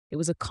It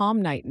was a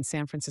calm night in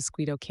San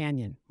Francisco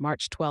Canyon,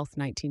 March 12,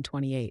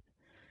 1928.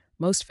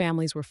 Most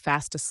families were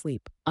fast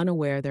asleep,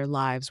 unaware their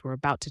lives were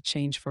about to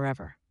change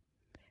forever.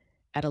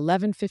 At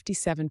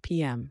 11:57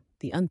 p.m.,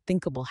 the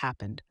unthinkable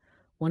happened,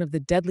 one of the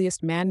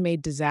deadliest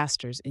man-made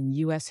disasters in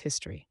U.S.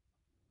 history.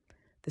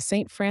 The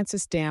St.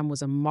 Francis Dam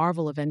was a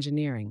marvel of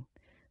engineering,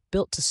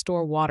 built to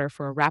store water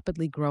for a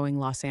rapidly growing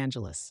Los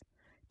Angeles.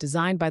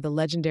 Designed by the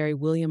legendary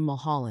William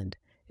Mulholland,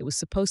 it was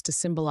supposed to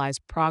symbolize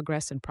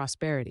progress and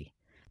prosperity.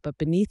 But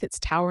beneath its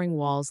towering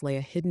walls lay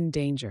a hidden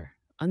danger,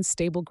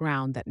 unstable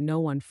ground that no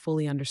one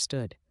fully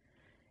understood.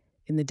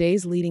 In the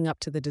days leading up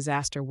to the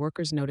disaster,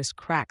 workers noticed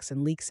cracks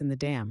and leaks in the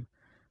dam.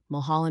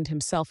 Mulholland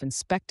himself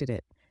inspected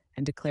it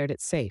and declared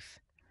it safe.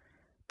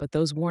 But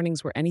those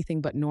warnings were anything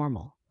but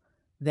normal.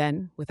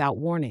 Then, without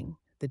warning,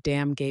 the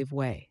dam gave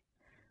way.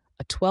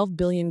 A 12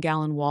 billion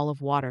gallon wall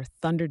of water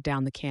thundered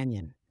down the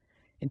canyon.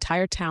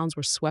 Entire towns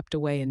were swept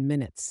away in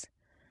minutes.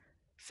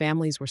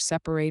 Families were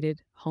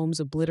separated, homes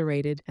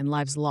obliterated, and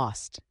lives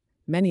lost,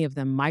 many of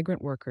them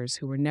migrant workers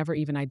who were never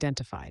even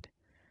identified.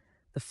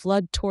 The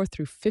flood tore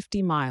through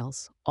 50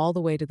 miles, all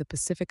the way to the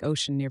Pacific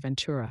Ocean near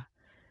Ventura.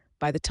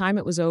 By the time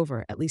it was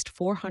over, at least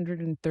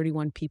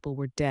 431 people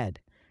were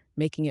dead,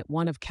 making it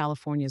one of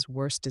California's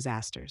worst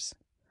disasters.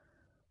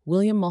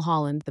 William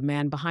Mulholland, the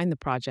man behind the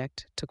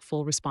project, took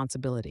full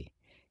responsibility.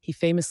 He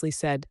famously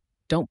said,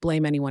 "Don't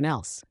blame anyone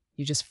else,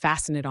 you just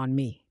fasten it on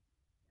me."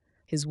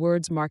 His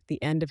words marked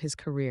the end of his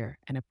career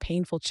and a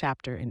painful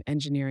chapter in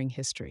engineering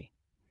history.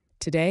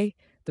 Today,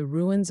 the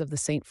ruins of the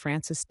St.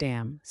 Francis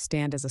Dam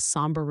stand as a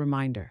somber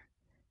reminder.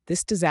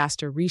 This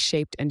disaster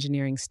reshaped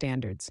engineering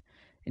standards,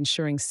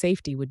 ensuring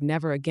safety would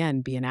never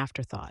again be an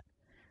afterthought.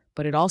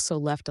 But it also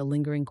left a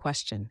lingering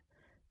question: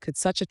 could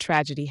such a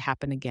tragedy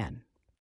happen again?